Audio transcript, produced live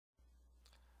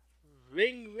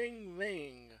Ring, ring,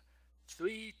 ring.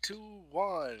 3, 2,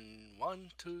 1.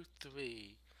 1, 2,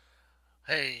 3.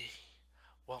 Hey,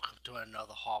 welcome to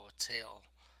another horror tale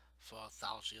for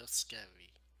Nostalgia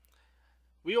Scary.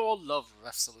 We all love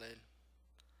wrestling.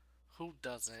 Who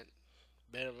doesn't?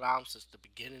 Been around since the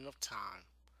beginning of time.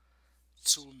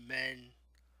 Two men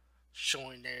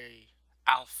showing their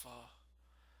alpha.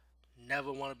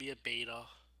 Never want to be a beta.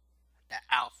 That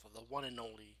alpha, the one and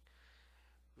only.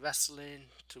 Wrestling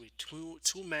to be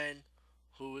two men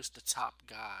who is the top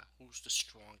guy, who's the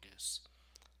strongest.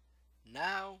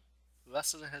 Now,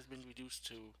 wrestling has been reduced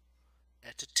to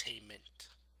entertainment.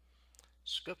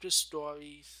 Scripted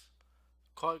stories,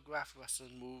 choreographed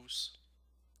wrestling moves,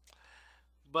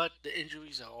 but the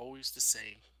injuries are always the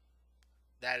same.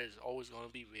 That is always going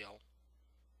to be real.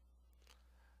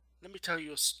 Let me tell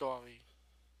you a story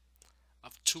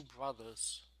of two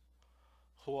brothers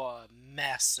who are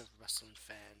massive wrestling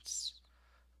fans.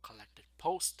 Collected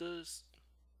posters,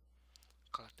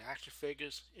 collected action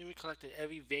figures, even collected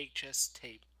every VHS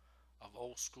tape of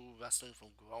old school wrestling from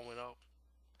growing up.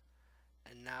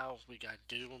 And now we got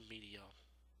digital media.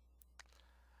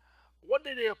 One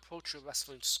day they approach a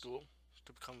wrestling school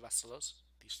to become wrestlers,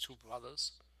 these two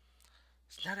brothers.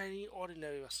 It's not any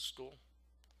ordinary wrestling school.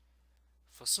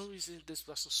 For some reason, this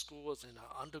wrestling school was in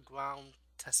an underground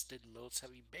tested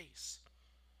military base,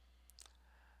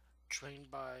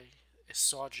 trained by a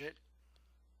sergeant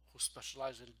who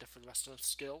specialized in different wrestling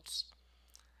skills,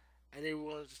 and they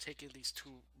wanted to take in these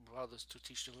two brothers to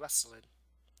teach them wrestling.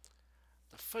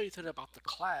 The funny thing about the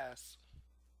class,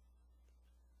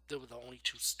 they were the only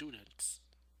two students.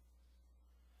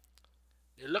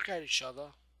 They look at each other,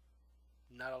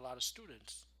 not a lot of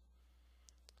students.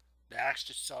 They asked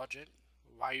the sergeant,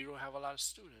 why you don't have a lot of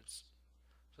students?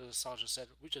 So the sergeant said,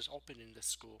 we just opened in this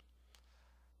school.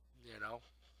 You know?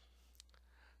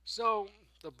 So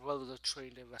the brothers are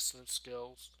trained in wrestling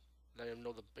skills, let them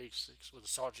know the basics with the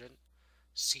sergeant,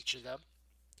 teaching them.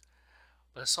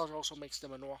 But the sergeant also makes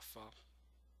them an offer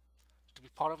to be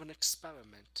part of an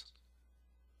experiment.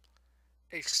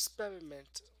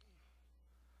 Experiment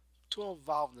to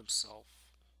evolve themselves.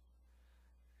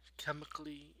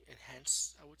 Chemically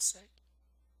enhanced, I would say.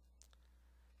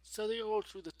 So they go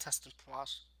through the testing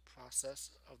process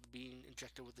of being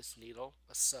injected with this needle,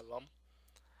 a serum.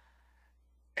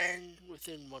 And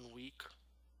within 1 week,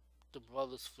 the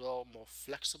brothers feel more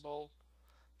flexible,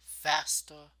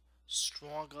 faster,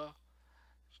 stronger.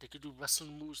 They could do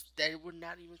wrestling moves they would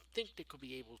not even think they could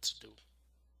be able to do.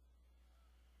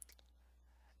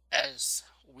 As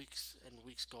weeks and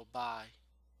weeks go by,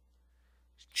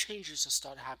 changes have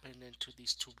started happening to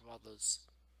these two brothers.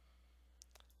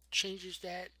 Changes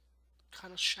that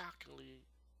kind of shockingly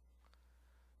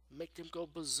make them go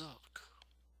berserk.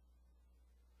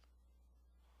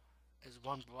 As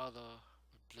one brother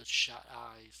with bloodshot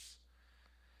eyes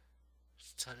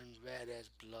is turning red as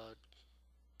blood,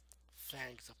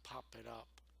 fangs are popping up,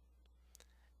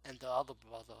 and the other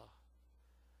brother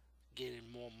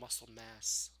gaining more muscle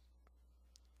mass.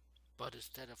 But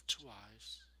instead of two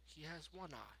eyes, he has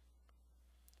one eye.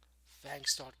 Fangs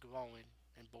start growing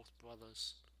in both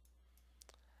brothers,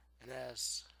 and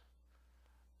as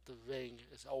the ring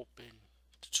is open,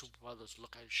 the two brothers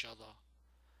look at each other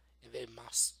in their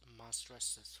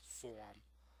monstrous form,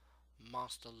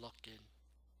 monster looking,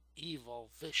 evil,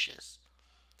 vicious,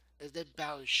 as they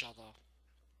battle each other,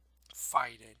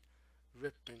 fighting,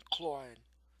 ripping, clawing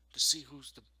to see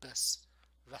who's the best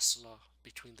wrestler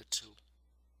between the two.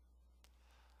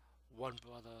 One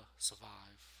brother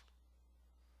survives,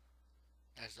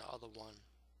 as the other one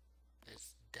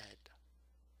is dead.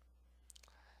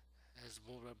 As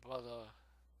one brother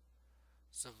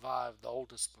survived, the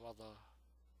oldest brother,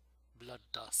 blood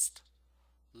dust,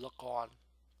 look on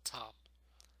top,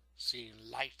 seeing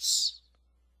lights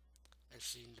and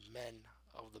seeing the men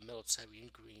of the military in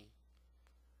green,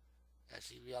 as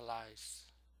he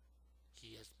realized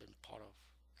he has been part of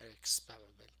an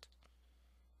experiment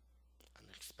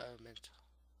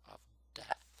of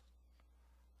death,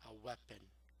 a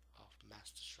weapon of mass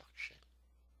destruction,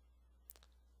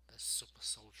 a super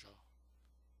soldier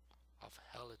of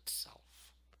hell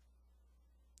itself,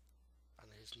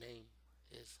 and his name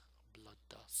is Blood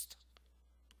Dust.